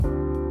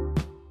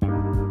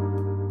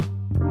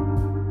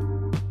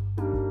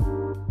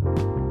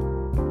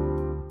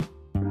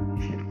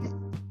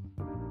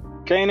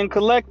Kanan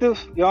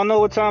Collective, y'all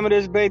know what time it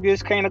is, baby.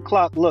 It's Kane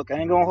o'clock. Look, I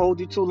ain't gonna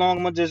hold you too long.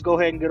 I'm gonna just go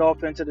ahead and get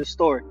off into the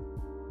story.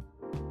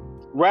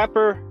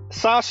 Rapper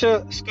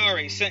Sasha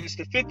Scarry sentenced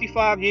to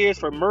 55 years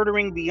for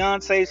murdering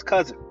Beyonce's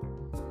cousin.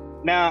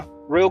 Now,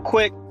 real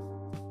quick,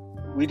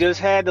 we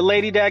just had the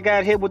lady that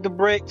got hit with the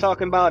brick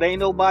talking about ain't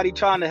nobody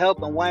trying to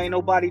help and why ain't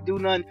nobody do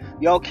nothing.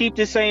 Y'all keep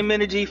the same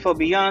energy for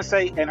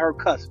Beyonce and her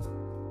cousin.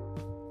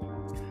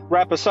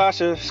 Rapper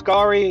Sasha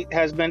Scarry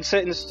has been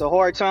sentenced to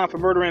hard time for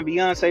murdering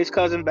Beyonce's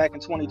cousin back in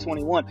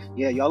 2021.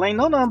 Yeah, y'all ain't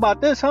know nothing about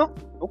this, huh?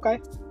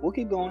 Okay, we'll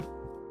keep going.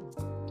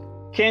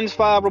 Ken's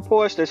File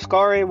reports that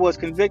Scarry was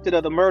convicted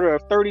of the murder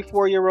of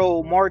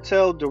 34-year-old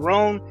Martel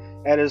Derone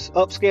at his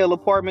upscale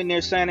apartment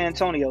near San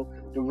Antonio.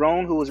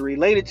 Derone, who was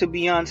related to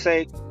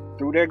Beyonce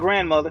through their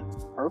grandmother,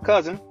 her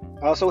cousin,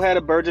 also had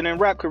a burgeoning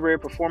rap career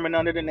performing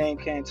under the name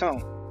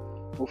Cantone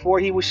before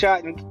he was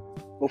shot and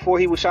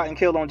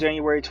killed on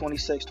January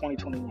 26,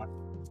 2021.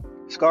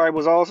 Scarry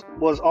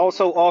was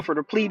also offered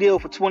a plea deal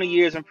for 20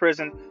 years in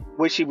prison,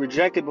 which she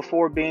rejected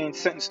before being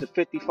sentenced to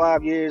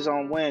 55 years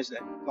on Wednesday,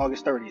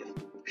 August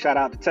 30th. Shout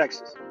out to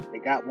Texas. They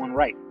got one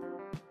right.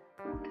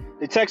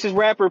 The Texas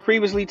rapper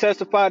previously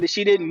testified that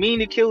she didn't mean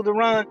to kill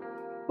Derone,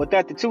 but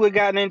that the two had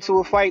gotten into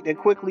a fight that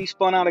quickly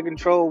spun out of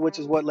control, which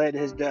is what led to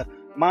his death.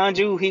 Mind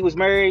you, he was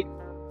married,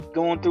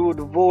 going through a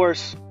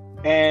divorce,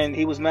 and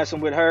he was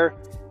messing with her.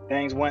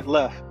 Things went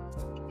left.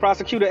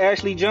 Prosecutor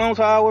Ashley Jones,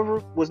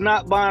 however, was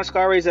not buying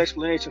Scarry's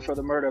explanation for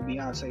the murder of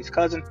Beyonce's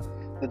cousin.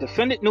 The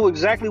defendant knew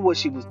exactly what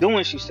she was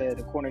doing, she said,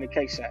 according to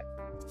KSAT.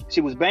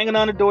 She was banging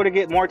on the door to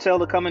get Martel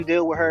to come and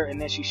deal with her, and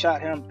then she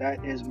shot him.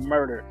 That is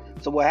murder.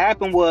 So what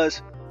happened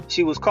was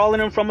she was calling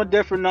him from a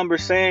different number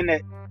saying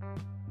that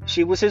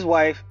she was his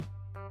wife,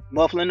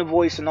 muffling the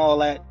voice and all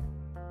that.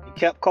 He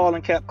kept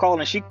calling.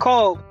 She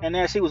called, and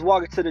as he was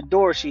walking to the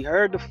door, she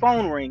heard the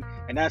phone ring,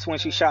 and that's when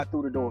she shot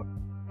through the door.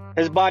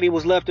 His body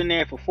was left in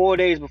there for 4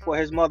 days before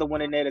his mother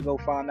went in there to go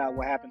find out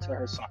what happened to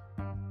her son.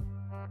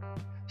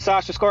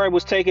 Sasha Scarry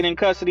was taken in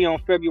custody on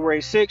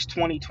February 6,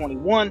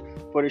 2021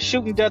 for the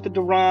shooting death of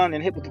Derone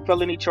and hit with the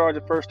felony charge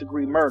of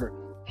first-degree murder.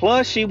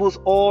 Plus, she was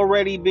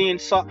already being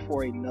sought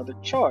for another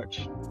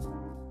charge.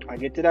 I'll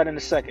get to that in a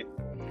second.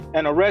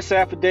 An arrest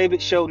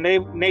affidavit showed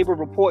neighbor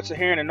reports of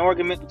hearing an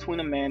argument between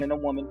a man and a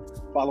woman,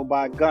 followed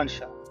by a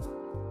gunshot.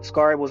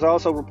 Scarry was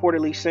also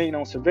reportedly seen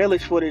on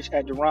surveillance footage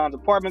at Derone's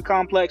apartment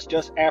complex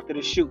just after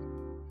the shooting.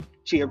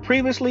 She had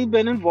previously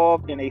been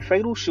involved in a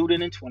fatal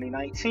shooting in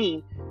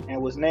 2019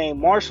 and was named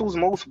Marshall's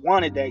Most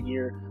Wanted that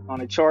year on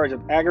a charge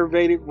of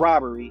aggravated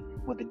robbery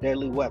with a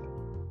deadly weapon.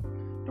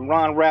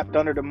 Derone rapped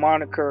under the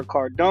moniker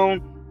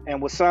Cardone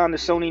and was signed to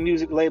Sony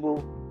music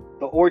label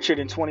The Orchard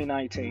in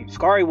 2019.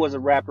 Scarry was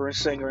a rapper and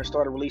singer and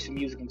started releasing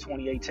music in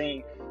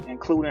 2018,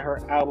 including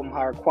her album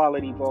Higher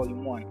Quality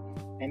Volume 1.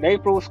 In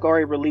April,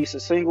 Scarry released a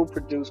single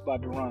produced by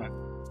Derone.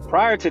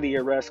 Prior to the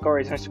arrest,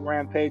 Scarry's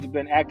Instagram page had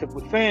been active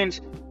with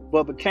fans,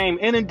 but became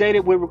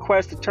inundated with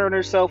requests to turn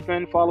herself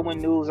in following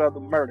news of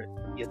the murder.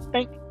 You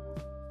think?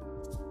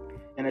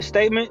 In a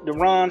statement,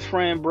 Derone's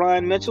friend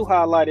Brian Mitchell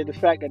highlighted the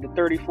fact that the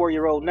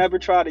 34-year-old never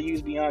tried to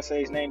use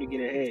Beyonce's name to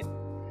get ahead.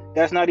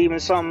 That's not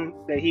even something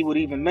that he would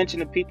even mention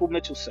to people,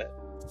 Mitchell said.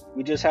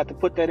 We just have to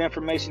put that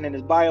information in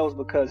his bios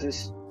because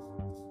it's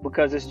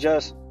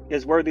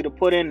worthy to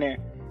put in there.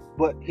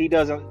 But he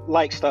doesn't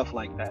like stuff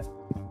like that.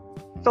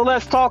 So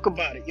let's talk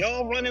about it.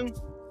 Y'all running,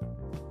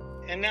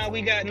 and now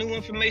we got new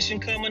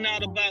information coming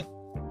out about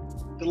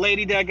the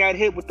lady that got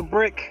hit with the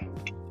brick.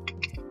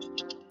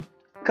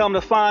 Come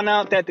to find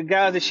out that the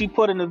guys that she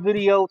put in the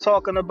video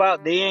talking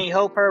about they ain't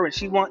help her and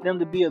she want them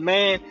to be a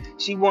man,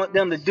 she want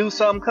them to do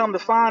something. Come to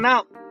find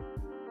out,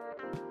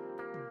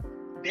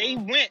 they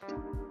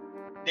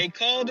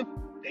called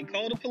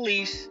the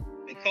police,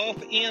 they called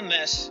for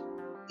EMS.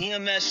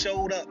 EMS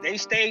showed up. They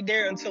stayed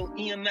there until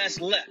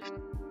EMS left.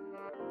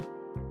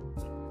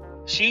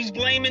 She's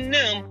blaming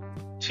them,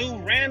 two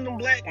random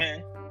black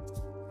men,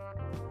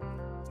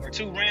 or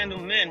two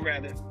random men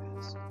rather.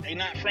 They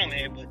not from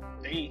here, but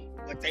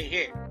they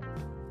here.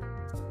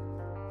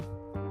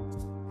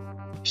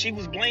 She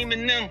was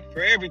blaming them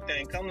for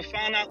everything. Come to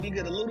find out, we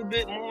get a little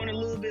bit more and a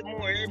little bit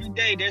more every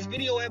day. There's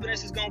video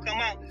evidence that's gonna come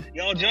out.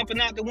 Y'all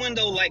jumping out the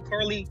window like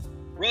Carly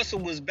Russell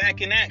was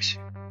back in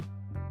action.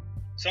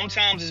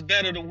 Sometimes it's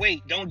better to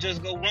wait. Don't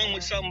just go run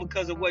with something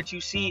because of what you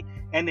see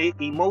and it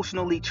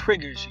emotionally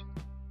triggers you.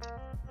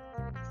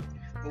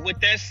 But with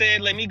that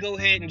said, let me go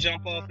ahead and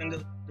jump off into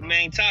the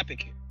main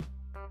topic here.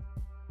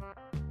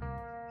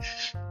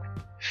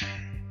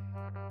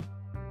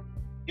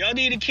 Y'all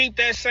need to keep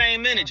that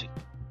same energy.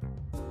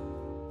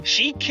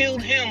 She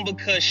killed him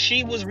because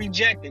she was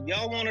rejected.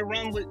 Y'all want to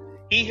run with,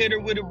 he hit her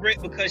with a brick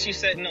because she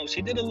said no.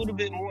 She did a little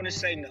bit more than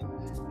say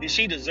no. Did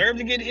she deserve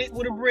to get hit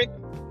with a brick?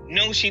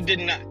 No, she did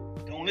not.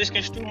 Don't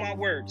misconstrue my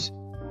words.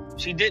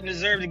 She didn't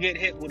deserve to get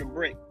hit with a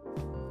brick.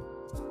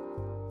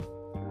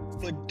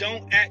 But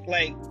don't act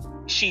like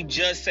she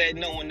just said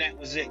no and that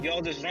was it.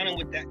 Y'all just running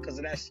with that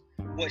because that's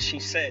what she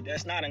said.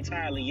 That's not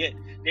entirely it.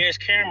 There's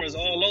cameras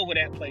all over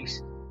that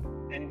place.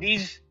 And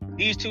these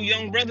two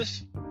young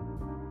brothers,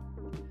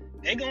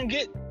 They gonna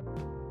get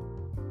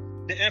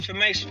the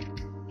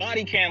information.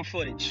 Body cam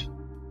footage.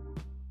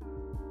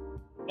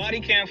 Body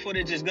cam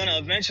footage is gonna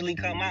eventually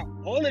come out.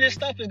 All of this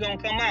stuff is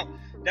gonna come out.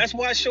 That's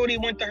why Shorty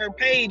went to her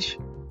page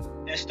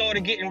and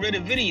started getting rid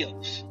of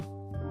videos.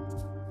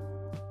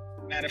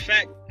 Matter of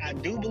fact, I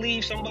do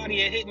believe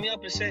somebody had hit me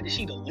up and said that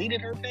she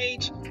deleted her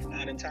page.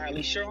 Not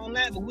entirely sure on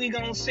that, but we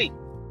gonna see.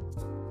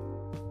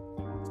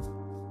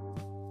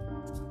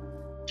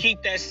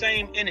 Keep that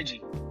same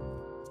energy.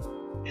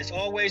 It's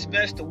always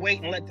best to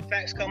wait and let the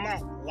facts come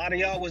out. A lot of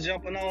y'all was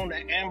jumping on the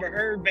Amber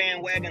Heard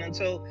bandwagon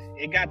until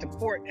it got to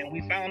court and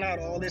we found out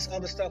all this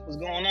other stuff was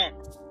going on.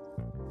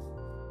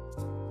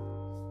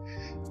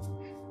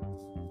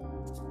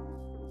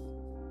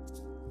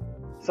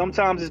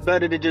 Sometimes it's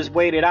better to just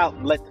wait it out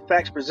and let the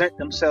facts present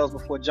themselves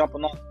before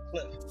jumping off the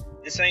cliff.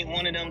 This ain't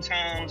one of them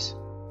times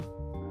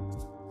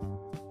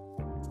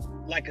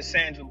like a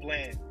Sandra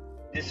Bland.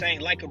 This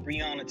ain't like a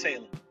Breonna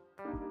Taylor.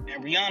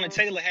 And Breonna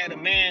Taylor had a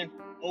man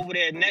over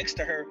there next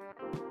to her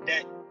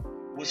that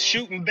was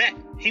shooting back.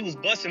 He was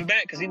busting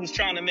back because he was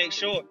trying to make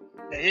sure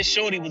that his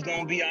shorty was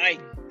going to be all right,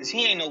 because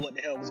he ain't know what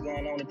the hell was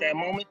going on at that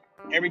moment.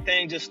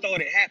 Everything just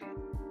started happening.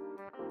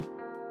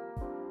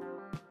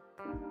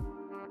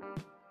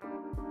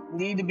 You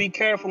need to be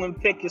careful and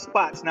pick your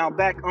spots. Now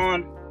back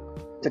on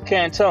to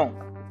Cantone.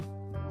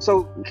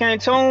 So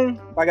Cantone,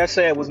 like I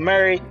said, was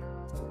married.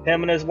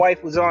 Him and his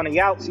wife was on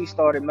the outs. He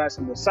started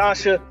messing with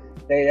Sasha.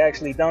 They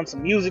actually done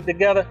some music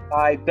together.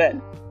 I bet.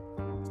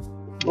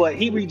 But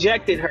he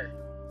rejected her.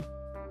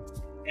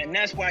 And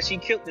that's why she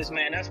killed this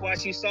man. That's why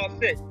she saw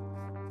fit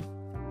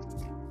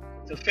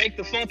to fake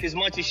the funk as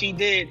much as she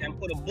did and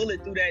put a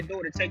bullet through that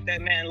door to take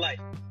that man's life.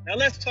 Now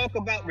let's talk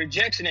about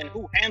rejection and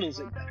who handles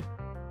it better.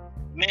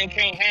 Men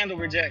can't handle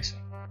rejection.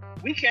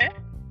 We can.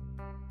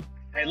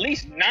 At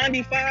least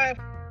 95.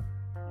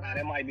 Nah,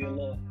 that might be a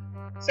little.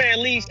 Say at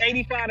least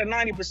 85 to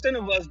 90%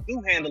 of us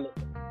do handle it.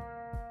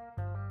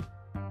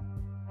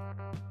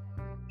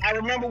 I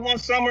remember one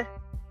summer,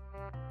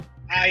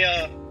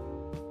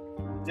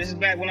 this is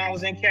back when I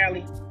was in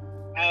Cali.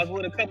 I was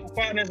with a couple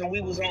partners and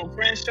we was on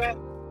Crenshaw.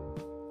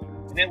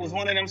 And it was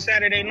one of them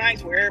Saturday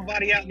nights where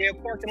everybody out there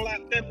parking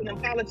lot pimping and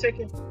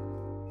politicking.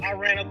 I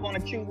ran up on a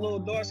cute little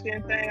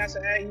dark-skinned thing. I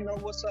said, hey, you know,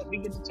 what's up? We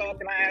get to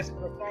talking. I asked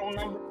for her phone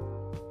number.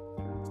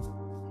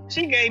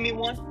 She gave me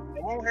one.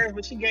 It wasn't hers,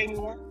 but she gave me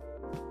one.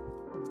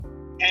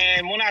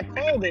 And when I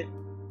called it,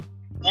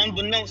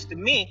 unbeknownst to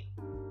me,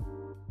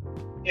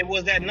 it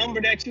was that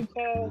number that you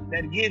called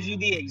that gives you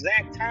the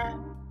exact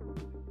time.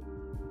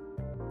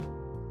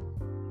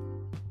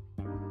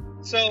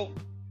 So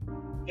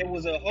it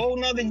was a whole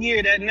nother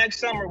year. That next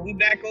summer, we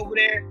back over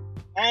there,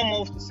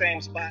 almost the same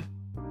spot.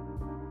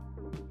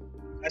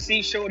 I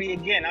see Shorty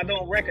again. I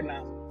don't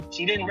recognize her.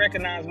 She didn't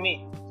recognize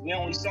me. We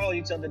only saw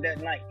each other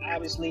that night.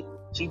 Obviously,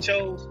 she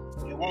chose.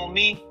 It wasn't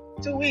me.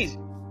 Too easy.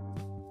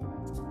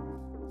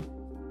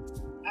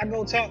 I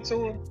go talk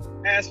to her,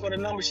 ask for the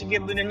number. She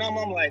give me the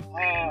number. I'm like,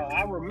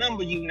 I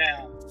remember you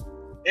now.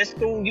 It's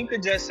cool. You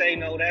could just say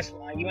no. That's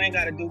fine. You ain't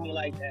got to do me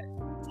like that.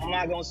 I'm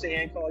not going to sit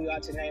here and call you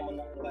out your name or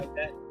nothing like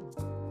that.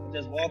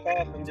 Just walk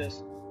off and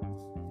just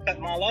cut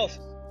my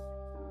losses.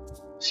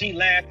 She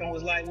laughed and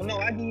was like, well, no,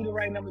 I give you the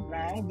right number. Nah,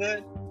 I'm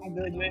good. I'm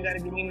good. You ain't got to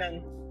give me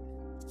nothing.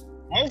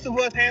 Most of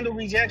us handle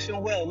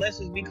rejection well. Let's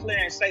just be clear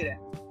and say that.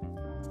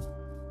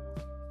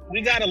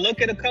 We got to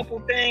look at a couple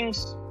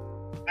things.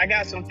 I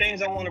got some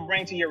things I want to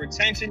bring to your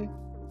attention.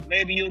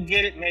 Maybe you'll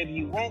get it, maybe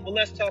you won't, but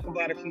let's talk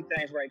about a few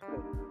things right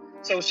quick.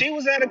 So she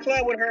was at a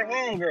club with her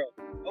homegirl.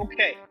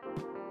 Okay.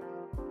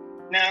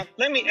 Now,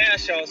 let me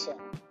ask y'all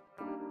something.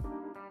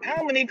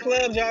 How many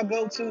clubs y'all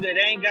go to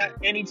that ain't got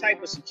any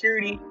type of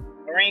security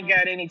or ain't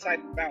got any type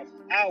of bounce?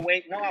 I'll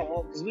wait. No, I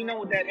won't, because we know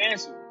what that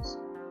answer is.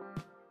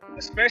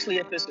 Especially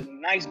if it's a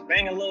nice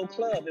banging little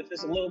club. If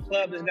it's a little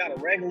club that's got a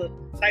regular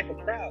type of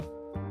crowd.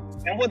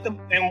 And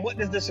what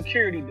does the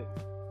security do?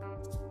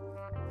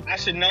 I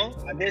should know.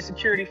 I did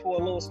security for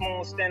a little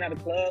small stint at a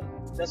club.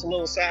 That's a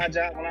little side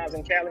job when I was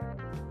in Cali.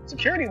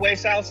 Security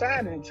waits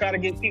outside and try to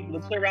get people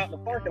to clear out the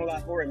parking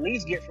lot or at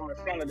least get from the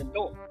front of the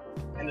door.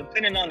 And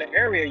depending on the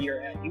area you're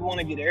at, you want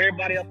to get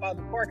everybody up out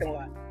the parking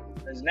lot.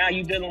 Because now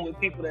you're dealing with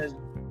people that's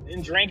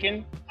been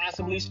drinking,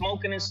 possibly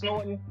smoking and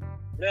snorting,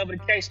 whatever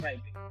the case may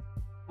be.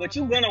 But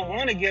you're going to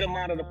want to get them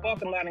out of the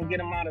parking lot and get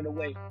them out of the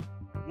way.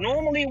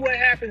 Normally what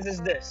happens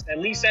is this, at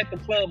least at the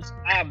clubs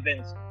I've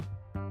been to.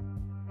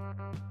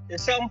 If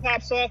something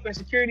pops off and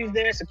security's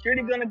there,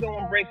 security gonna go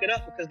and break it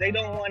up because they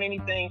don't want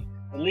anything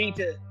to lead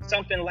to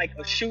something like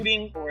a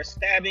shooting or a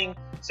stabbing,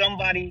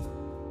 somebody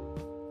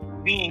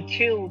being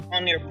killed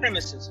on their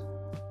premises.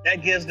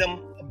 That gives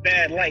them a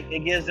bad light. It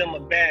gives them a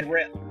bad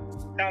rep.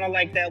 Kind of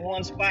like that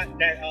one spot,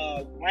 that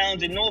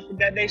lounge in Norfolk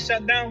that they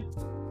shut down.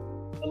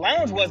 The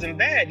lounge wasn't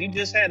bad. You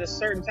just had a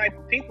certain type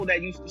of people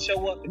that used to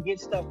show up to get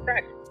stuff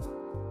cracking.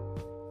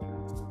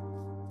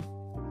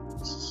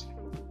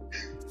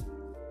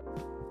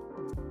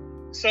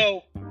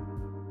 So,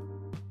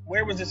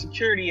 where was the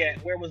security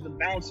at? Where was the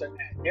bouncer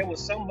at? There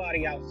was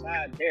somebody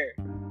outside there.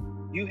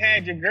 You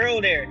had your girl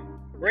there.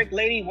 brick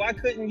lady, why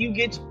didn't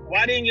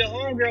your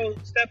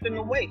homegirl step in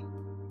the way?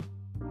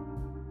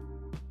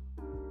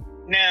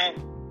 Now,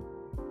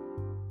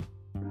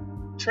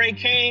 Trey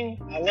King,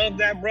 I love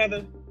that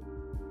brother.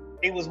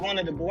 He was one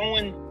of the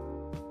glowing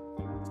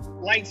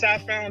lights I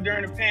found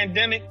during the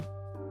pandemic,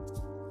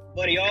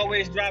 but he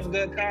always drops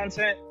good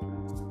content.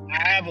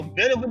 I have a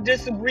bit of a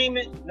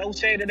disagreement, no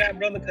shade to that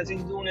brother, because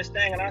he's doing his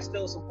thing and I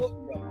still support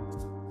the brother.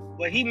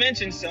 But he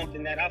mentioned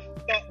something that I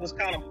thought was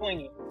kind of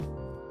poignant.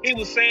 He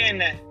was saying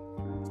that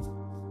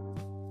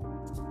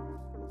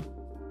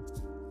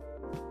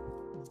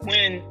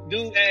when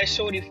dude asked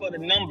Shorty for the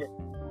number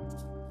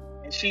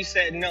and she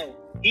said no,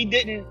 he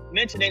didn't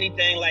mention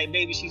anything like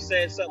maybe she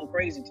said something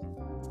crazy to me.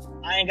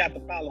 I ain't got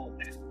the problem with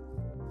that.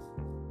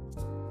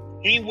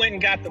 He went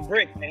and got the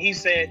brick and he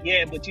said,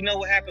 yeah, but you know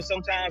what happens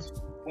sometimes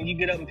when you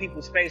get up in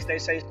people's face, they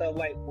say stuff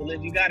like, well,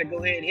 if you got to go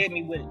ahead and hit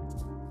me with it.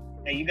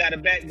 And you got a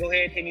bat, go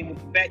ahead, hit me with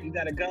the bat. You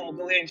got a gun, well,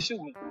 go ahead and shoot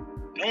me.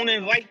 Don't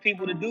invite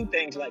people to do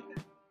things like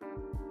that.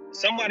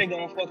 Somebody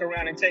gonna fuck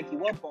around and take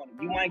you up on it.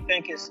 You might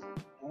think it's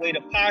a way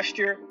to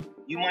posture.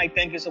 You might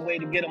think it's a way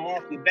to get them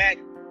off your back.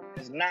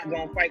 It's not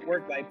gonna quite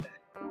work like that.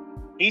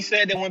 He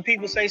said that when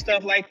people say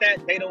stuff like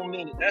that, they don't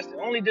mean it. That's the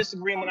only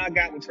disagreement I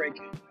got with Trey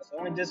King. That's the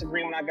only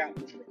disagreement I got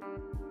with Trey.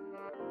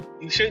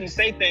 You shouldn't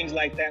say things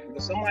like that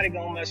because somebody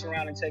gonna mess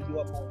around and take you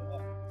up on it.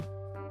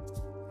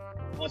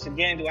 Once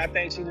again, do I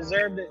think she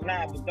deserved it?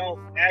 Nah, but don't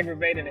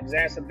aggravate and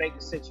exacerbate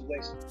the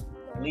situation.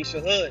 Alicia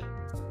Hood.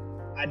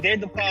 I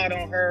did the pod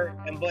on her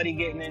and Buddy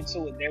getting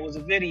into it. There was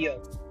a video.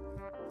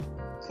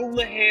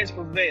 Cooler heads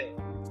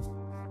prevailed.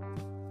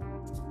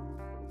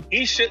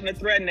 He shouldn't have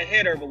threatened to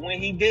hit her, but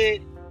when he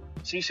did,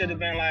 she should have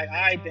been like, all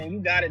right, then you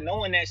got it,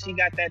 knowing that she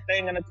got that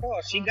thing in the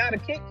car. She got a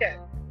Kit Kat.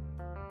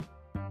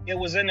 It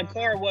was in the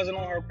car, it wasn't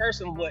on her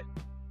person, but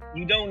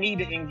you don't need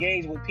to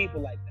engage with people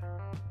like that.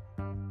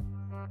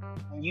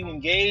 When you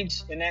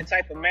engage in that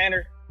type of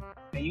manner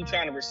and you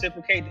trying to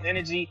reciprocate the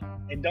energy,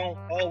 it don't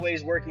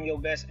always work in your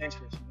best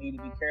interest. You need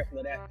to be careful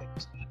of that picking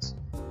spots.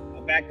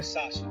 Now back to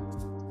Sasha.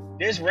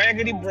 This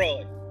raggedy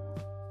broad.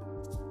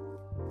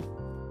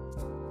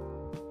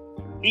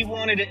 He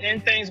wanted to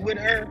end things with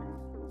her.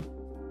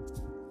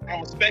 I'm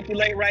gonna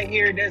speculate right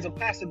here. There's a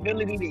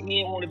possibility that he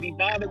didn't want to be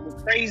bothered with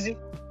crazy.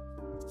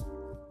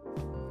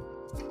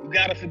 You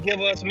gotta forgive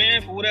us,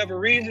 man, for whatever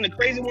reason. The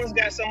crazy ones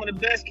got some of the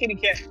best kitty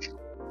cat.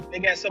 They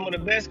got some of the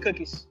best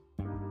cookies.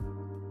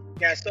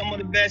 Got some of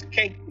the best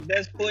cake, the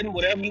best pudding,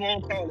 whatever you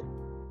want to call it.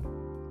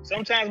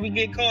 Sometimes we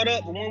get caught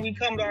up, but when we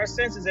come to our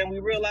senses and we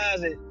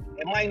realize that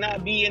it might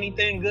not be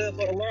anything good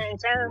for the long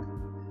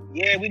term,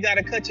 yeah, we got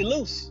to cut you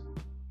loose.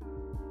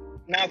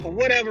 Now, for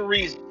whatever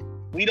reason,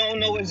 we don't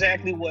know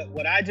exactly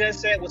what I just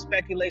said was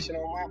speculation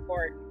on my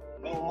part.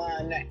 Don't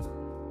mind that.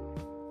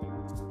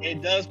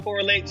 It does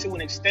correlate to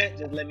an extent,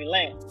 just let me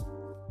land.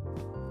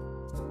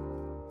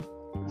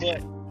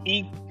 But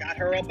he got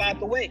her up out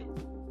the way.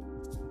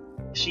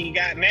 She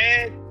got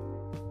mad.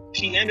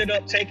 She ended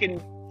up taking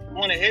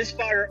one of his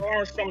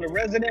firearms from the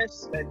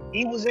residence that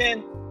he was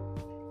in.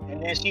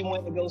 And then she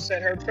went to go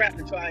set her trap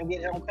to try and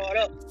get him caught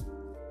up.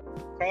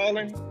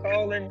 Calling,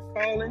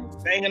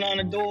 banging on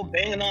the door.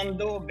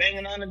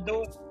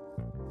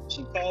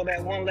 She called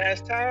that one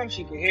last time.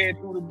 She could hear it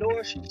through the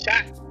door. She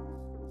shot.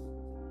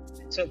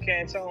 And took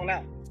Cantone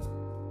out.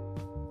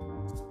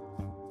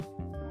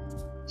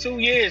 2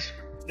 years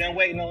been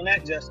waiting on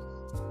that justice.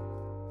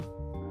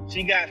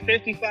 She got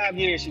 55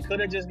 years. She could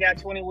have just got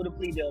 20 with a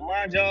plea deal.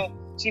 Mind y'all,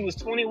 she was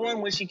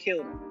 21 when she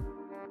killed him.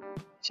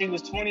 She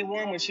was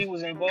 21 when she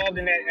was involved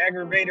in that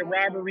aggravated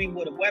robbery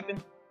with a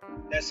weapon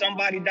that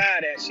somebody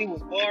died at. She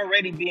was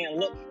already being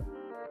looked for.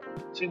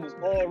 She was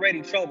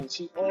already troubled.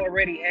 She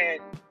already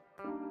had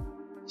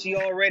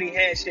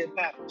shit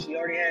popping. She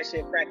already had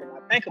shit cracking.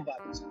 Now think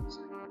about this.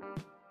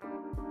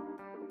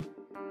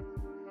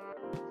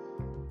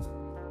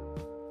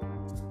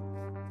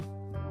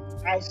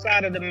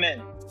 Outside of the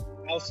men,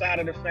 outside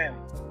of the family,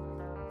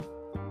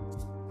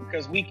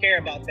 because we care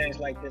about things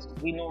like this.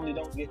 We normally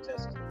don't get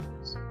justice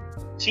like this.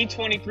 She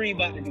 23,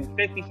 about to do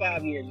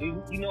 55 years.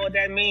 You know what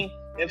that means?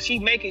 If she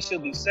make it, she'll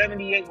be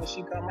 78 when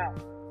she come out.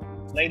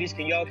 Ladies,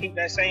 can y'all keep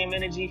that same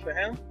energy for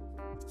him?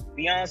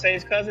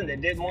 Beyonce's cousin that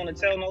didn't want to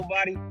tell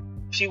nobody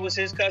she was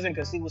his cousin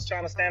because he was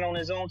trying to stand on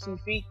his own 2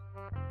 feet.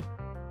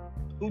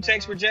 Who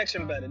takes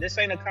rejection better? This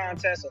ain't a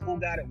contest of who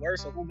got it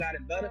worse or who got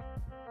it better.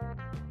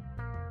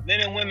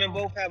 Men and women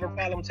both have a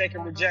problem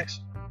taking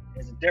rejection.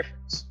 There's a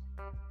difference.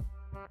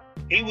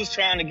 He was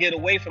trying to get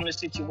away from the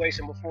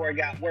situation before it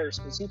got worse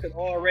because he could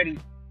already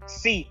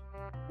see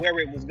where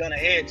it was going to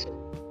head to.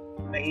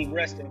 May he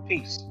rest in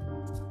peace.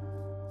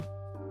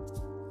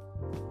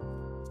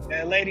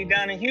 That lady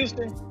down in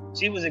Houston,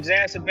 she was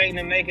exacerbating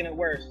and making it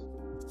worse.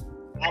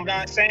 I'm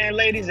not saying,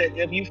 ladies, that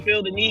if you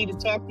feel the need to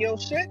talk your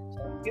shit,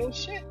 talk your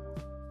shit.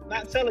 I'm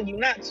not telling you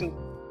not to.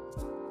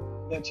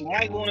 But you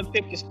might want to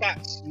pick your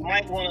spots. You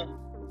might want to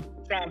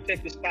try and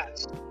pick your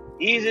spots.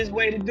 Easiest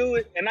way to do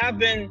it, and I've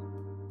been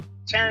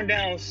turned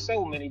down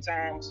so many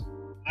times.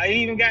 I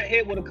even got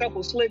hit with a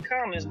couple slick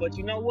comments, but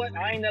you know what?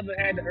 I ain't never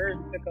had the urge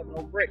to pick up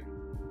no brick.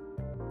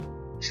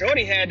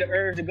 Shorty had the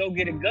urge to go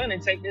get a gun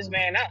and take this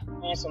man out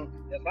on some,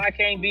 if I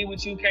can't be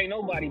with you, can't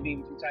nobody be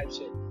with you type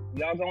shit.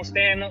 Y'all gonna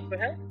stand up for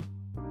him?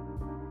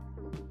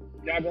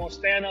 Y'all gonna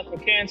stand up for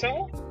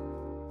Cantone?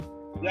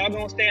 Y'all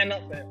gonna stand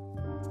up for him?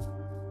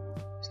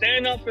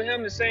 Stand up for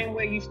him the same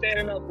way you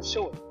standing up for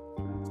Shorty.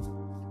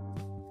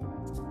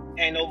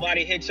 Ain't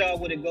nobody hit y'all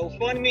with a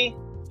GoFundMe.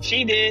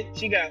 She did.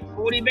 She got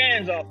 40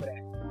 bands off of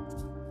that.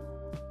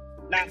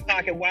 Not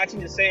pocket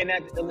watching, just saying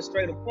that to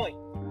illustrate a point.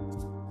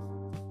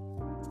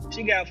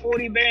 She got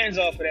 40 bands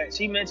off of that.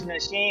 She mentioned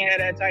that she ain't had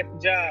that type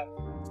of job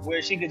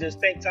where she could just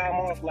take time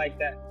off like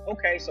that.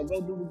 Okay, so go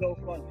do the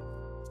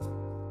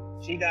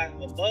GoFundMe. She got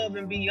above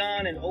and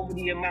beyond and over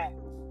the amount.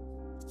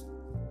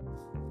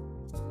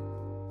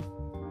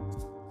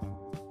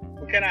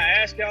 But can I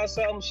ask y'all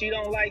something? She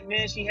don't like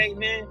men, she hate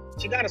men.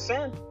 She got a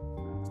son.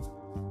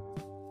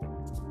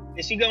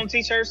 Is she gonna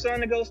teach her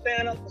son to go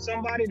stand up for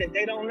somebody that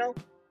they don't know?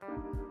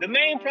 The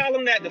main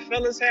problem that the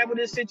fellas have with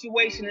this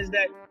situation is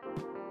that,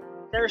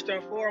 first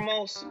and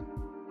foremost,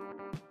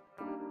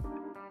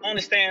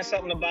 understand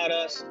something about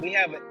us. We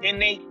have an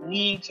innate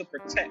need to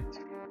protect.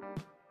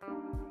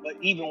 But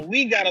even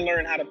we got to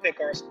learn how to pick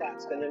our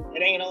spots because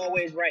it ain't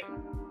always right.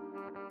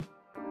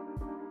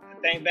 I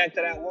think back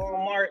to that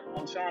Walmart.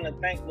 I'm trying to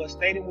think what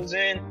state it was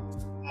in.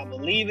 I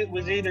believe it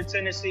was either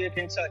Tennessee or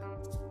Kentucky.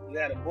 You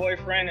had a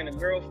boyfriend and a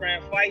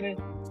girlfriend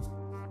fighting.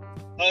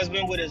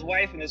 Husband with his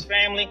wife and his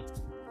family.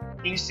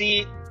 You see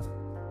it.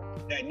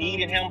 That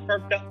needed him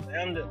perked up for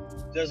him to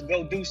just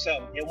go do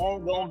something. It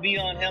won't gonna be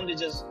on him to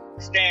just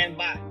stand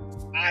by,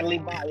 idly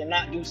by, and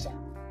not do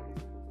something.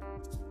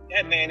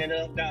 That man ended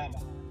up dying.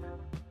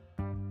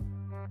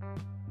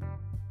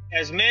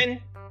 As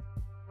men,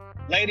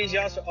 ladies,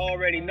 y'all should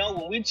already know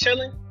when we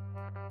chilling,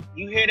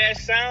 you hear that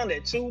sound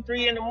at 2,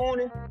 3 in the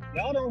morning,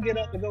 y'all don't get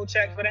up to go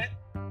check for that.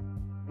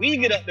 We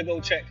get up to go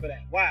check for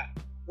that. Why?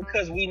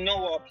 Because we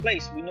know our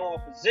place, we know our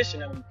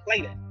position, and we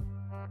play that.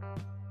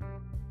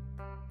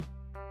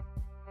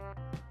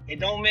 It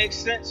don't make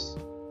sense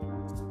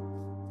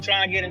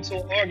trying to get into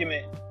an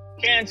argument.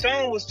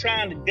 Cantone was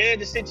trying to dead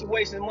the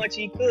situation as much as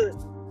he could.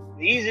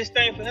 The easiest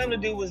thing for him to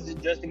do was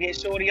just to get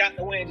Shorty out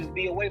the way and just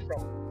be away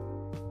from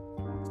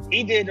her.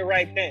 He did the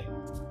right thing.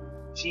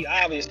 She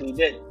obviously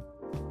didn't.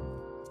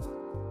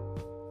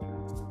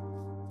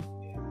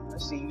 Yeah, I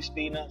see you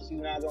speeding up, so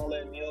you're not gonna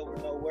let me over.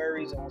 No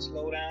worries, I'm gonna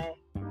slow down.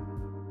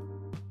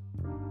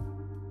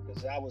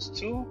 Because I was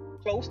too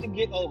close to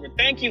get over.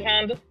 Thank you,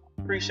 Honda.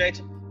 Appreciate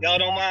you. Y'all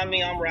don't mind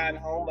me, I'm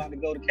riding home, about to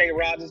go to K.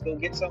 Rogers, go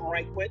get something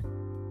right quick.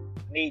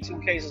 I need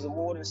 2 cases of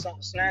water and something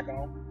to snack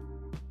on.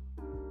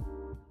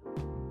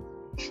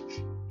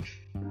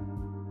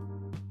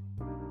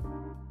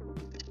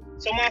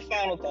 So my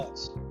final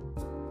thoughts.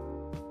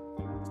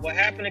 What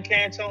happened to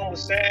Cantone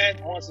was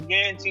sad. Once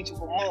again,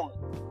 teachable moment.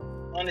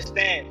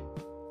 Understand,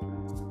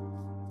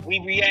 we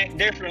react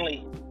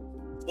differently,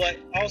 but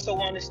also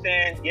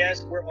understand,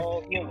 yes, we're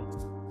all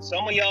human.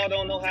 Some of y'all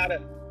don't know how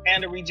to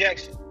handle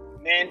rejection.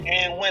 Men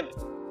and women.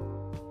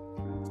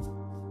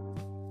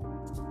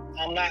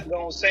 I'm not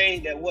going to say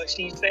that what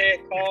she said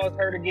caused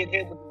her to get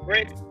hit with the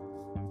brick.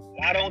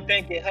 I don't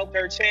think it helped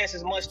her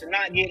chances much to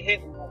not get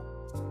hit with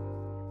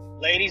one.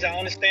 Ladies, I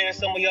understand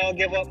some of y'all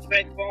give up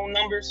fake phone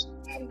numbers.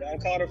 I've done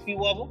caught a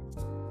few of them.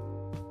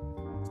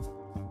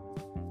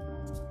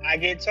 I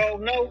get told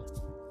no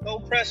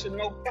pressure,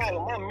 no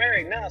problem. I'm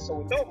married now,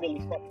 so it don't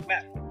really fucking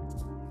matter.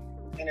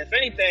 And if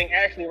anything,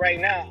 actually right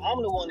now,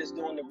 I'm the one that's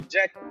doing the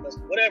rejecting because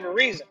for whatever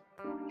reason,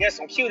 guess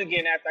I'm cute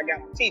again after I got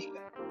my teeth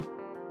done.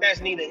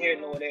 That's neither here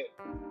nor there.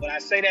 But I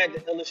say that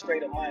to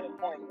illustrate a minor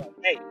point. Like,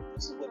 hey,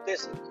 this is what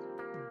this is.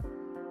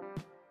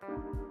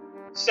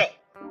 So,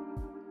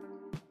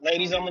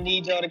 ladies, I'm going to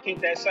need y'all to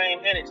keep that same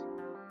energy.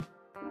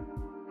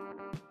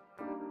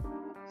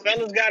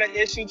 Fellas got an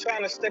issue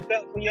trying to stick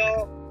up for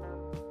y'all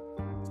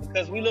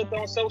because we look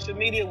on social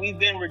media, we've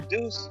been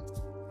reduced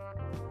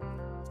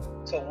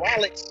to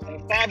wallets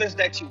and fathers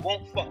that you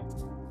won't fuck.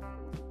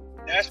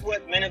 That's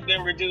what men have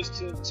been reduced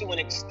to an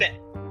extent.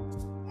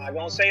 I'm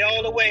going to say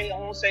all the way, I'm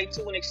going to say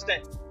to an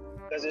extent.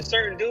 Because there's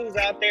certain dudes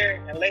out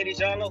there, and ladies,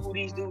 y'all know who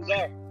these dudes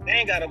are. They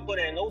ain't got to put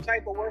in no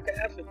type of work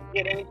or effort to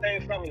get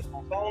anything from you,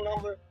 from phone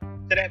number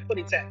to that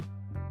putty tap.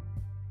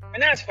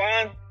 And that's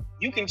fine.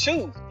 You can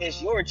choose.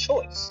 It's your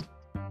choice.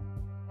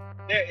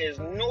 There is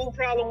no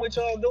problem with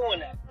y'all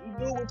doing that. You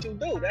do what you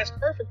do. That's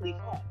perfectly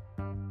fine.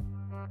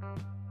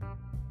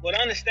 But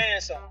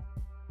understand something.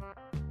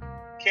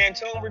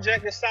 Cantone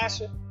rejected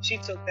Sasha. She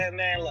took that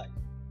man's life.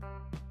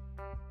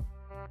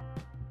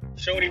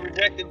 Shorty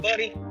rejected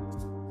Buddy.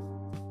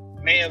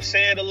 May have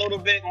said a little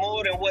bit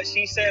more than what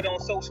she said on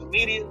social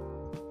media.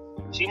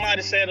 She might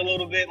have said a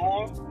little bit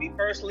more. Me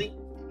personally,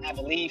 I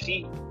believe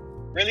she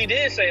really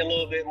did say a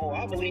little bit more.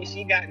 I believe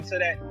she got into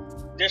that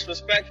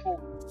disrespectful,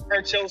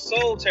 hurt your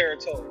soul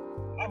territory.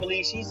 I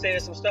believe she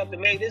said some stuff that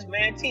made this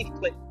man's teeth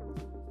click.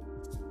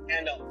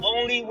 And the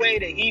only way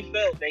that he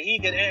felt that he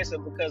could answer,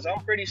 because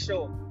I'm pretty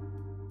sure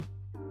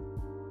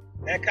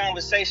that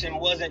conversation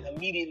wasn't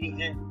immediately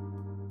in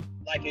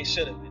like it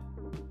should have been.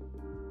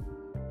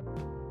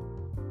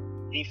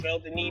 He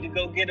felt the need to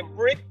go get a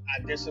brick.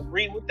 I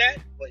disagree with that,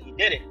 but he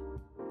did it.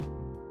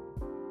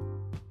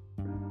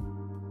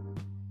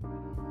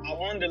 I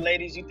wonder,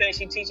 ladies, you think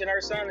she teaching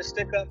her son to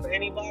stick up for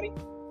anybody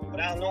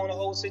without knowing the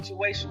whole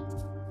situation?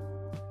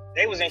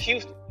 They was in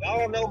Houston. Y'all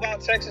don't know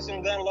about Texas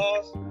and gun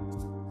laws.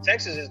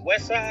 Texas is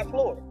West Side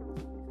Florida.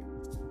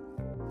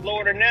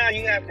 Florida now,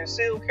 you have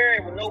concealed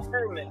carry with no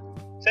permit.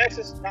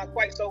 Texas, not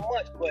quite so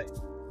much, but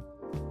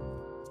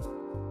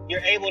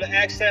you're able to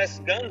access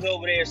guns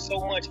over there so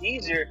much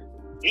easier.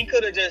 He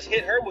could have just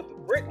hit her with the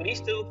brick, but he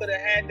still could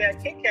have had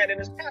that Kit Kat in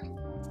his pocket.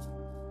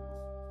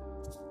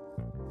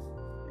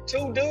 The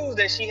two dudes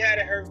that she had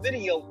in her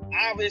video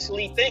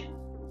obviously think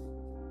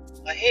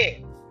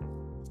ahead.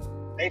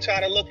 They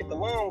try to look at the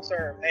long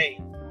term. Hey,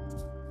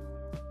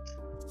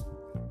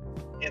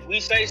 if we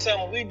say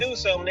something, we do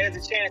something, there's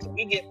a chance that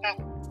we get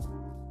popped.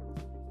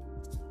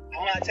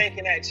 I'm not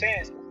taking that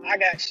chance. I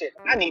got shit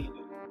I need to do.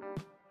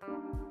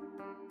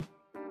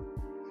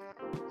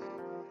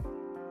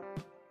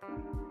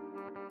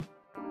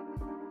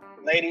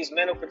 Ladies,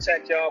 men will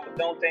protect y'all, but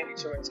don't think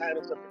that you're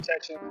entitled to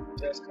protection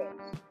just cause.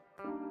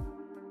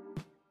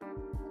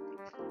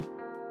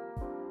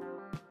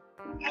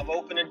 I've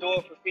opened the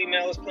door for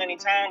females plenty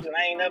times, and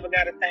I ain't never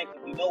got to thank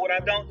them. You know what I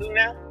don't do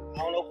now? I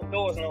don't open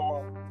doors no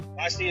more. If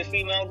I see a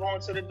female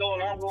going to the door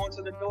and I'm going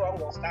to the door, I'm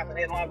going to stop and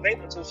hit my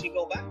vape until she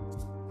go by.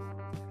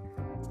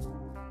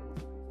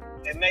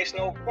 It makes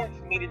no point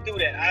for me to do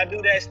that. I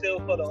do that still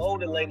for the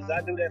older ladies.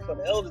 I do that for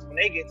the elders when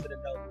they get to the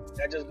door.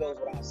 That just goes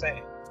without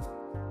saying.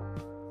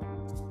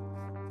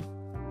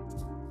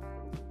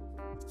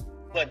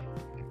 But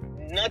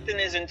nothing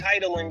is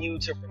entitling you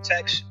to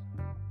protection.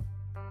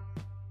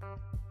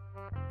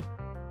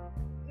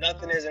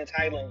 Nothing is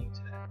entitling you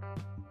to that.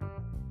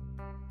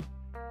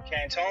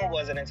 Cantone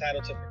wasn't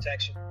entitled to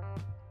protection.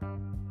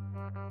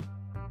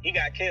 He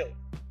got killed.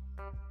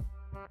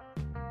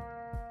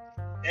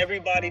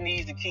 Everybody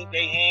needs to keep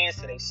their hands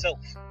to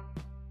themselves.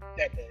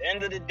 At the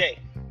end of the day,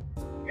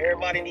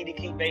 everybody needs to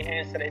keep their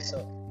hands to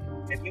themselves.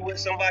 If you with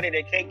somebody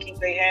that can't keep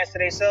their hands to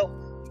themselves,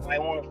 you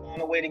might want to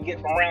find a way to get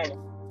from around them.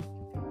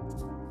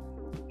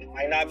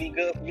 Might not be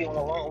good for you in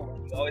the long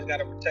run. You always got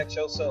to protect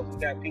yourself. You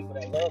got people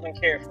that love and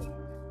care for you.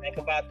 Think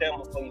about them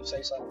before you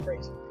say something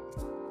crazy.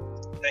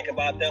 Think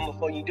about them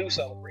before you do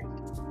something crazy.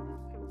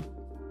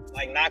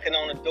 Like knocking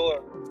on the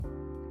door,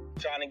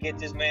 trying to get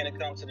this man to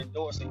come to the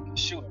door so you can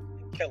shoot him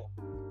and kill him.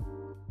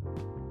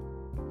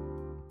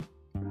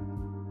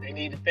 They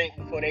need to think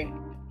before they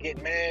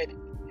get mad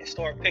and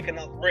start picking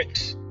up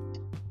bricks.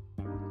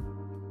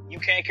 You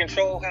can't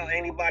control how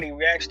anybody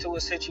reacts to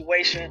a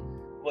situation,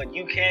 but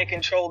you can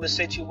control the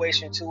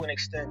situation to an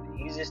extent. The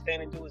easiest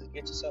thing to do is to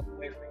get yourself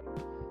away from it.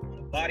 When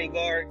a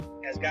bodyguard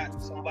has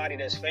got somebody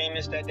that's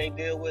famous that they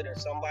deal with, or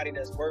somebody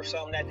that's worth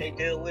something that they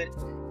deal with,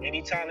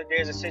 anytime that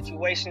there's a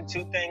situation,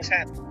 two things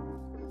happen.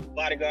 The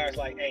bodyguard's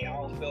like, hey, I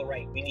don't feel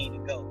right. We need to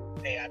go.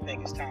 Hey, I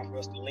think it's time for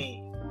us to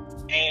leave.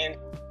 And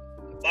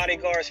the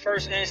bodyguard's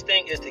first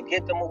instinct is to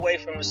get them away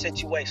from the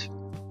situation.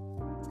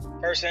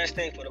 First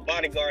instinct for the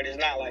bodyguard is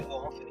not like,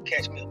 oh, I'm finna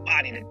catch me a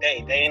body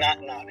today. They're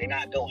not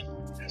doing it.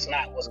 That's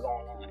not what's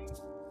going on here.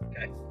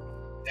 Okay?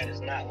 That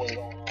is not what's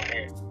going on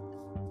here.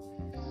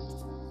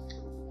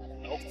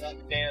 Open up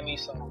the damn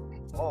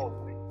e-song. Oh,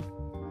 boy.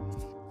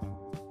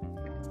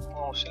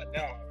 Oh, shut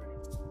down already.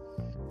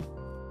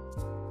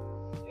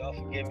 Y'all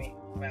forgive me.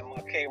 I'm at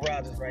my K.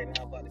 Rogers right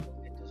now. I'm about to go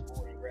get this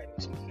water and grab me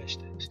some fish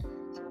sticks.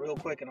 So real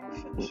quick and I'm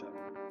going to finish up.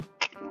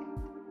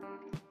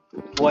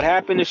 What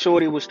happened to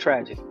Shorty was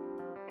tragic.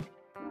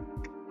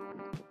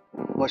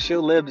 But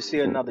she'll live to see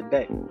another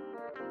day.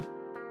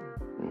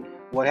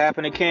 What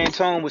happened to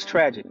Cantone was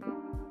tragic.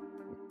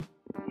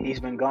 He's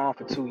been gone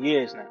for 2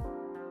 years now.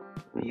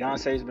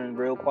 Beyonce's been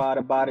real quiet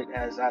about it,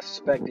 as I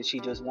suspected she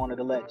just wanted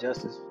to let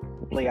justice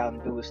play out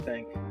and do his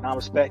thing. And I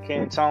respect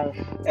Cantone.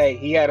 Hey,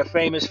 he had a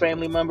famous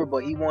family member,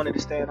 but he wanted to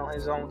stand on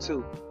his own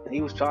too. And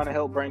he was trying to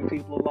help bring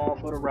people along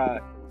for the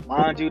ride.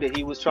 Mind you that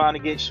he was trying to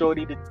get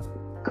Shorty to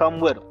come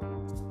with him.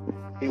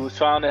 He was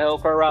trying to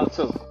help her out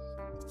too.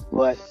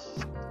 But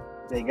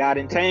they got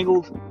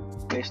entangled.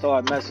 They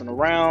started messing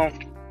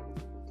around.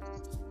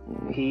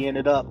 He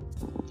ended up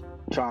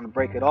trying to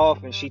break it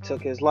off, and she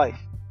took his life.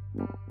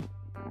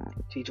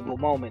 Teachable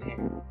moment here.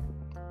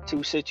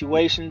 Two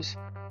situations,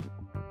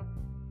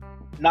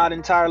 not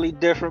entirely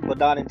different, but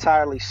not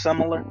entirely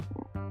similar.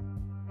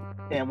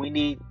 And we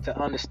need to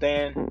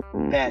understand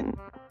that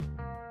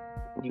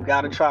you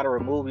got to try to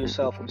remove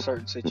yourself from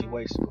certain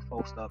situations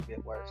before stuff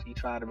get worse. He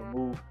tried to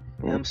remove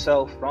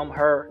himself from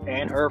her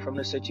and her from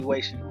the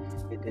situation.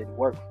 It didn't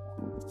work for him.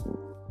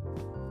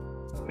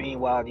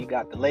 Meanwhile, you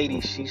got the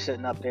lady, she's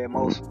sitting up there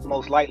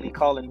most likely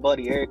calling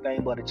Buddy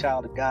everything but a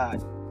child of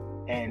God.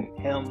 And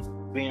him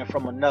being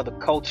from another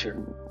culture,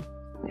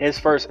 his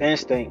first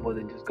instinct was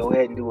to just go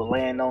ahead and do a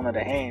land on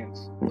the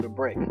hands with a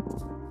brick. You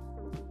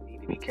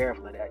need to be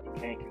careful of that. You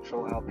can't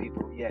control how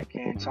people react.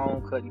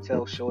 Cantone couldn't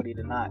tell Shorty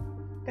to not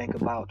think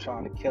about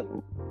trying to kill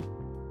him.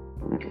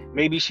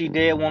 Maybe she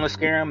did want to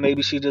scare him.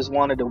 Maybe she just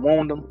wanted to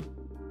wound him.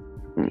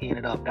 He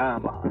ended up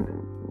dying behind it.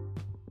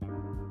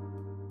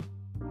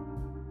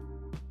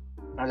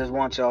 I just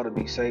want y'all to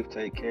be safe,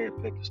 take care,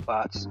 pick your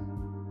spots.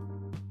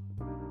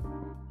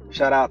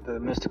 Shout out to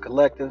Mr.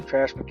 Collective,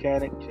 Trash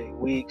Mechanic, Jay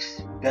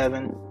Weeks,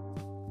 Devin,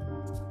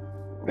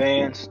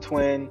 Vance,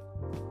 Twin,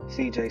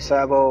 CJ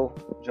Savo,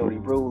 Jody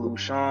Brew, Lou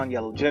Sean,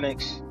 Yellow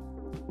Genix,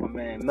 my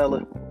man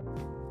Miller,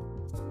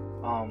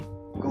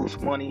 Goose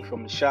Money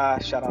from the Shy.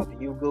 Shout out to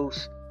you,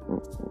 Goose.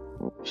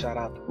 Shout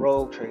out to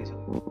Rogue,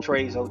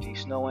 Trey's OG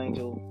Snow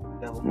Angel,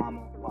 Devil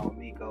Mama, Mama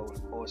Miko, and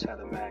of course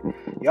Heather Mack.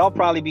 Y'all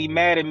probably be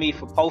mad at me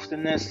for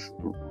posting this.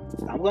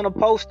 I'm gonna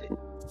post it.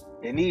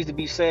 It needs to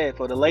be said.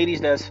 For the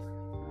ladies that's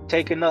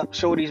taking up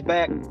Shorty's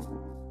back,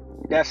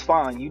 that's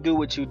fine. You do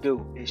what you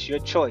do. It's your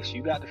choice.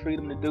 You got the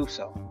freedom to do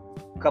so.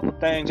 A couple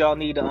things y'all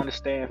need to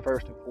understand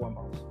first and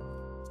foremost.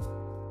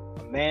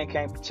 A man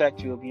can't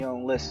protect you if you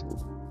don't listen.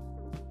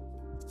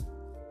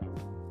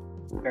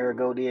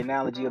 Ergo, the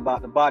analogy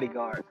about the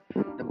bodyguard.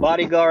 The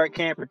bodyguard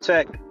can't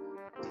protect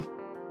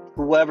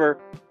whoever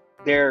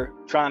they're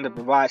trying to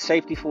provide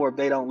safety for if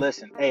they don't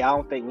listen. Hey, I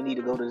don't think we need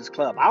to go to this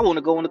club. I want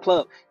to go in the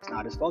club. It's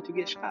not his fault you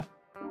get shot.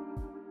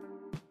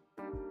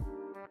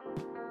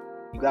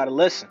 You got to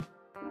listen.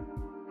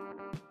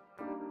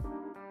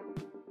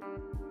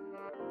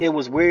 It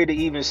was weird to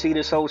even see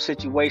this whole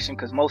situation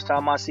because most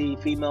time I see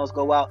females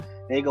go out,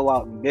 they go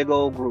out in big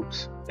old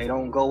groups. They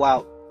don't go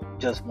out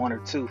just one or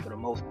two for the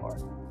most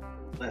part.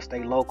 Unless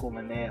they local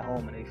and they at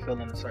home and they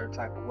feeling a certain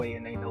type of way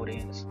and they know they're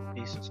in a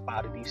decent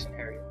spot, a decent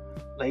area.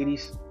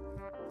 Ladies,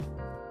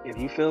 if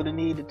you feel the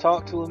need to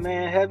talk to a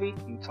man heavy,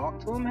 you talk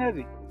to him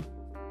heavy.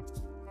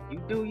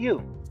 You do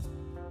you.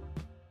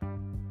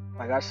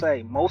 Like I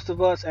say, most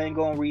of us ain't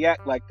gonna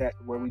react like that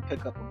where we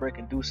pick up a brick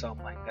and do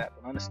something like that.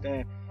 But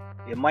understand,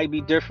 it might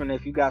be different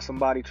if you got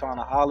somebody trying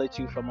to holler at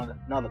you from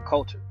another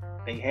culture.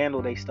 They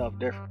handle their stuff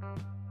different.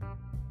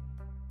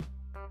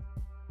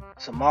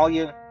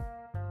 Somalia,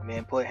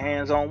 men put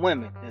hands on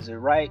women. Is it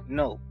right?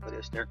 No, but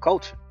it's their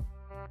culture.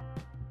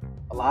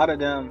 A lot of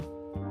them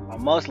are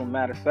Muslim,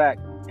 matter of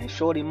fact, and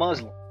Shorty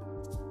Muslim.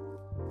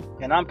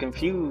 And I'm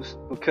confused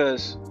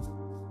because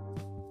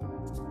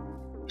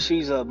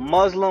she's a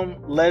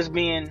Muslim,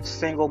 lesbian,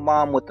 single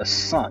mom with a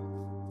son.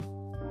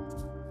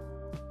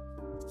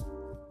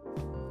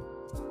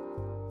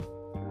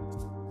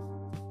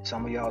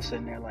 Some of y'all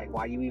sitting there like,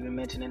 why you even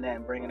mentioning that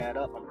and bringing that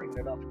up? I'm bringing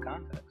it up for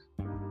context.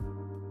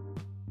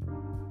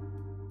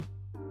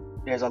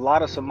 There's a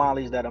lot of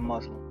Somalis that are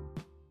Muslim.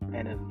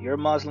 And if you're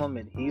Muslim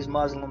and he's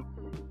Muslim,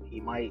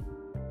 he's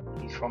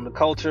from the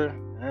culture.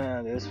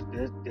 This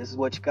is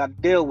what you got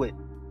to deal with.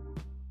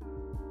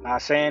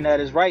 Not saying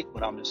that is right,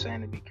 but I'm just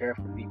saying to be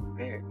careful, be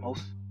prepared.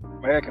 Most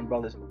American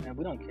brothers, man,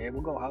 we don't care.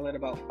 We'll go holler at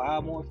about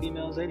 5 more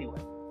females anyway.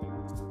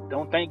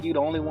 Don't think you the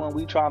only one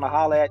we trying to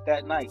holler at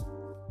that night.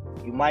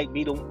 You might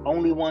be the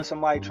only one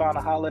somebody trying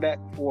to holler at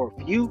for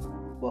a few,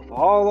 but for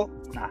all,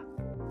 nah.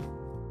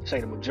 Say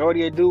the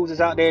majority of dudes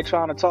is out there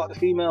trying to talk to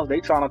females,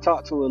 they trying to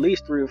talk to at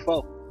least 3 or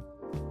 4.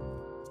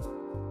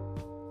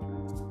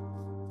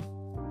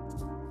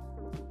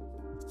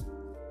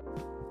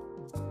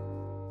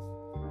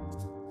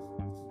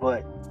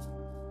 But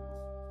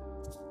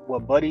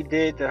what Buddy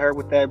did to her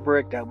with that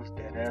brick,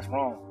 that's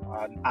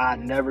wrong. I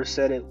never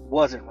said it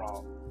wasn't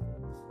wrong.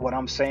 What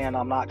I'm saying,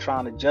 I'm not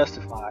trying to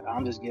justify it.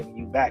 I'm just giving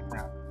you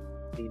background.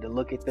 You need to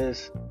look at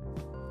this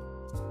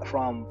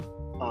from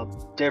a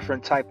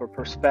different type of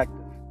perspective,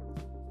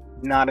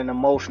 not an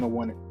emotional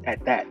one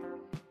at that.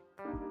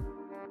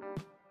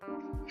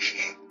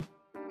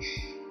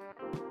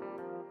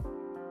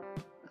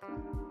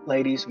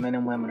 Ladies, men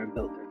and women are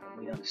built different.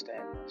 We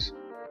understand this.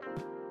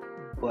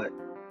 But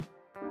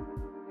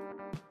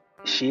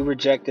she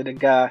rejected a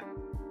guy.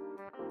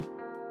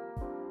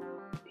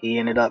 He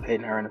ended up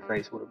hitting her in the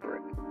face with a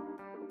brick.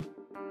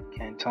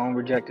 Cantone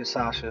rejected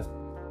Sasha.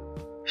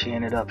 She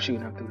ended up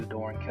shooting him through the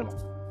door and killing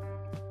him.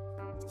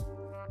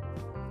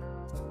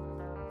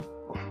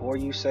 Before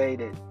you say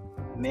that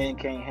men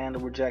can't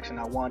handle rejection,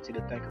 I want you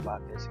to think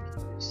about this and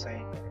keep this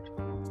same energy.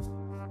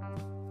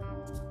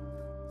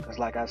 Because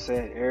like I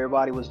said,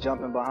 everybody was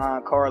jumping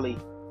behind Carly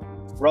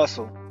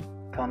Russell.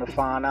 Come to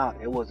find out,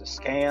 it was a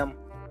scam,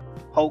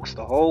 hoax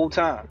the whole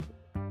time.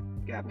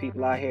 Got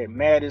people out here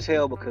mad as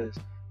hell because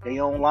they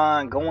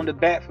online going to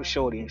bat for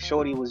Shorty, and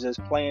Shorty was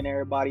just playing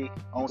everybody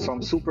on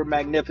some super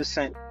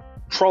magnificent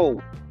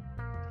troll.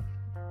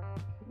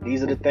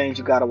 These are the things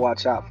you got to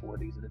watch out for.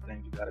 These are the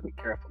things you got to be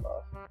careful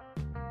of.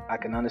 I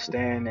can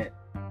understand that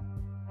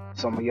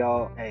some of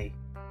y'all, hey,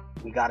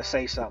 we got to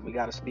say something. We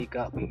got to speak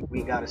up.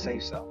 We got to say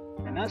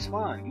something. And that's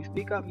fine. You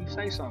speak up, you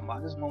say something. I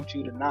just want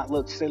you to not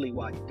look silly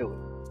while you do it.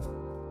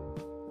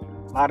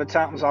 A lot of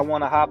times I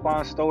want to hop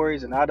on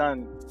stories, and I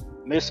done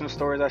missed some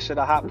stories I should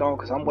have hopped on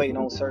because I'm waiting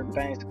on certain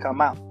things to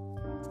come out.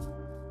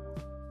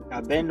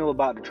 I've been knew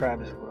about the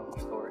Travis Rudolph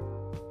story,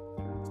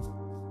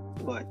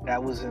 but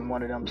that was in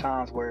one of them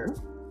times where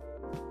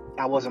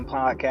I wasn't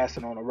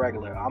podcasting on a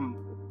regular.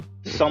 I'm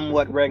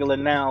somewhat regular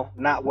now,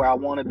 not where I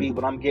want to be,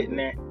 but I'm getting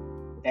there.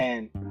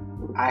 And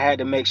I had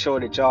to make sure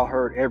that y'all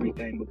heard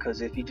everything,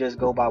 because if you just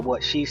go by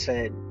what she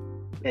said,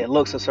 it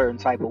looks a certain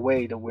type of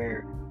way to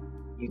where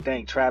You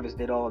think Travis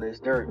did all this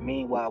dirt.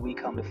 Meanwhile, we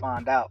come to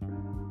find out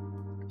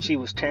she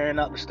was tearing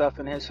up the stuff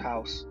in his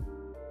house.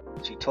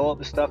 She tore up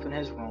the stuff in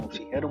his room.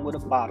 She hit him with a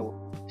bottle.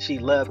 She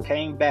left,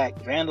 came back,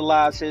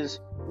 vandalized his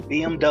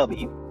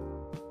BMW.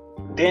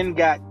 Then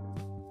got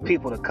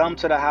people to come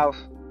to the house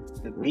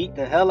to beat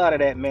the hell out of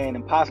that man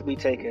and possibly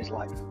take his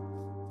life.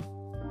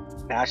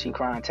 Now she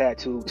crying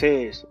tattooed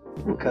tears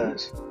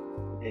because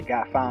it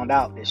got found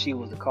out that she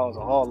was the cause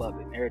of all of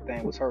it and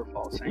everything was her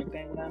fault. Same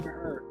thing with Amber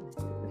Heard.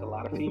 There's a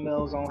lot of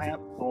females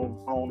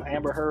on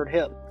Amber Heard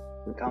hip.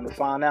 Come to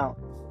find out,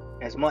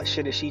 as much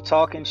shit as she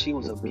talking, she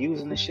was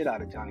abusing the shit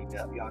out of Johnny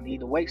Depp. Y'all need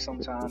to wait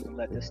sometimes and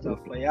let this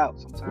stuff play out.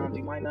 Sometimes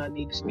you might not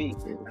need to speak.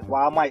 That's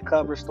why I might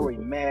cover a story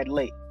mad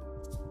late.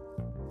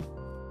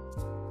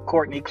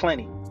 Courtney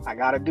Clenny, I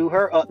gotta do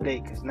her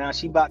update because now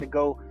she about to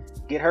go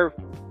get her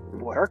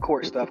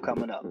court stuff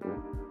coming up.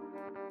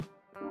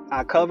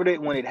 I covered it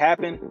when it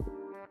happened,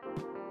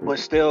 but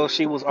still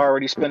she was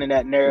already spinning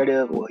that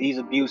narrative. Well, he's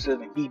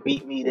abusive and he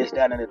beat me, this,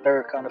 that, and the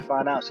third. Come to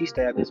find out, she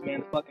stabbed this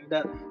man to fucking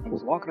death and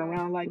was walking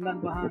around like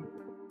nothing behind her.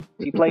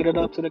 She played it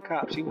up to the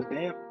cops. She was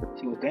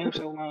damn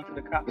sure lying to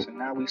the cops, and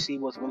now we see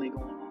what's really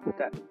going on with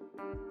that.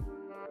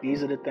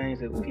 These are the things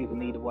that people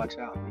need to watch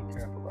out and be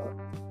careful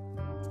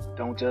of.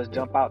 Don't just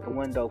jump out the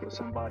window for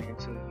somebody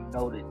until you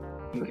know that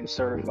you can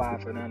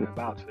certify for them and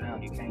vouch for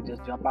them. You can't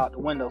just jump out the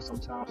window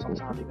sometimes.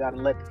 Sometimes you gotta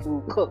let the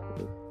food cook.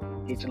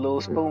 Get your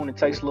little spoon and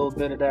taste a little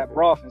bit of that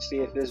broth and see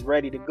if it's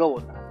ready to go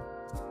or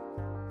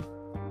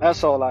not.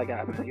 That's all I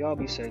got, man. Y'all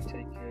be safe.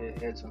 Take care.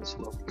 Heads on the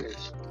slope.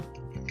 Peace.